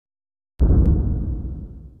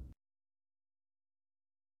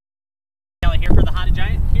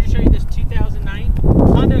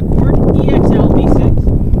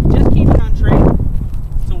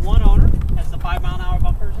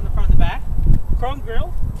chrome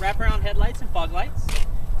grille, wraparound headlights and fog lights,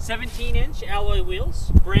 17-inch alloy wheels,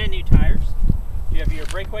 brand new tires. You have your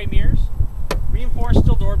breakaway mirrors, reinforced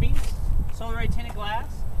steel door beams, Solaright tinted glass,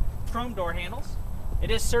 chrome door handles. It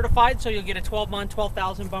is certified, so you'll get a 12-month,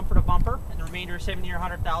 12,000 bumper to bumper, and the remainder 7-year,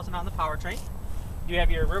 100,000 on the powertrain. You have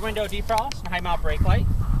your rear window defrost and high mount brake light.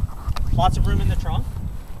 Lots of room in the trunk.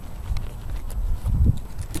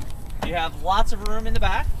 You have lots of room in the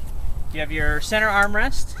back. You have your center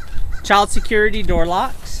armrest, child security door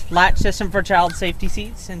locks, latch system for child safety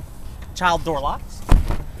seats and child door locks.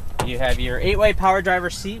 You have your 8-way power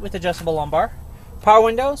driver's seat with adjustable lumbar, power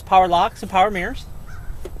windows, power locks, and power mirrors.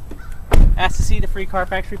 Ask to see the free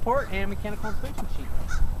Carfax report and mechanical inspection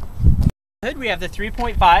sheet. Hood, we have the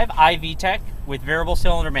 3.5 iVTEC with variable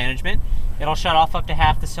cylinder management. It'll shut off up to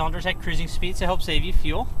half the cylinders at cruising speeds to help save you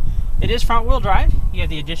fuel. It is front wheel drive. You have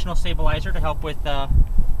the additional stabilizer to help with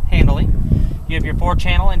handling. You have your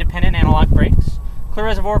 4-channel independent analog brakes, clear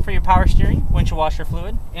reservoir for your power steering, windshield washer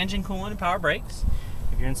fluid, engine coolant and power brakes.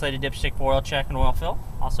 You have your insulated dipstick for oil check and oil fill,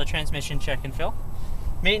 also transmission check and fill,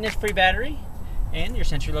 maintenance free battery, and your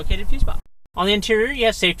centrally located fuse box. On the interior, you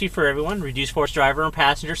have safety for everyone, reduced force driver and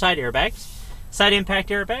passenger side airbags, side impact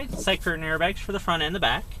airbags, side curtain airbags for the front and the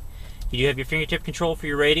back. You do have your fingertip control for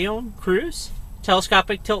your radio and cruise,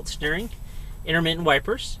 telescopic tilt steering, intermittent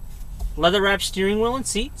wipers, leather wrapped steering wheel and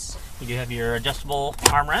seats. You do have your adjustable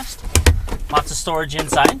armrest, lots of storage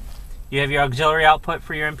inside. You have your auxiliary output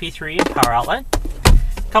for your MP3 and power outlet,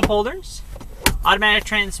 cup holders, automatic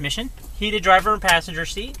transmission, heated driver and passenger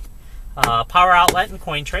seat, power outlet and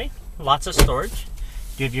coin tray. Lots of storage.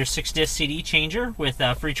 You have your 6-disc CD changer with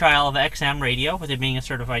a free trial of XM radio, with it being a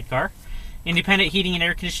certified car. Independent heating and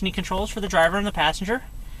air conditioning controls for the driver and the passenger.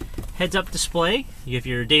 Heads-up display. You have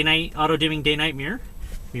your day-night auto-dimming day-night mirror,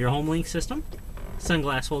 your home link system,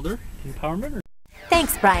 sunglass holder, and power mirror.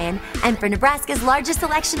 Thanks, Brian. And for Nebraska's largest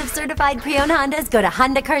selection of certified pre-owned Hondas, go to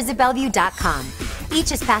HondaCarsAtBellevue.com. Each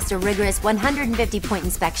has passed a rigorous 150-point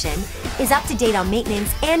inspection, is up to date on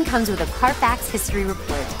maintenance, and comes with a Carfax history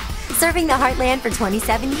report. Serving the heartland for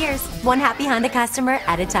 27 years, one happy Honda customer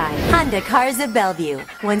at a time. Honda Cars of Bellevue.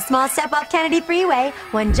 One small step off Kennedy Freeway,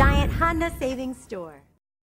 one giant Honda savings store.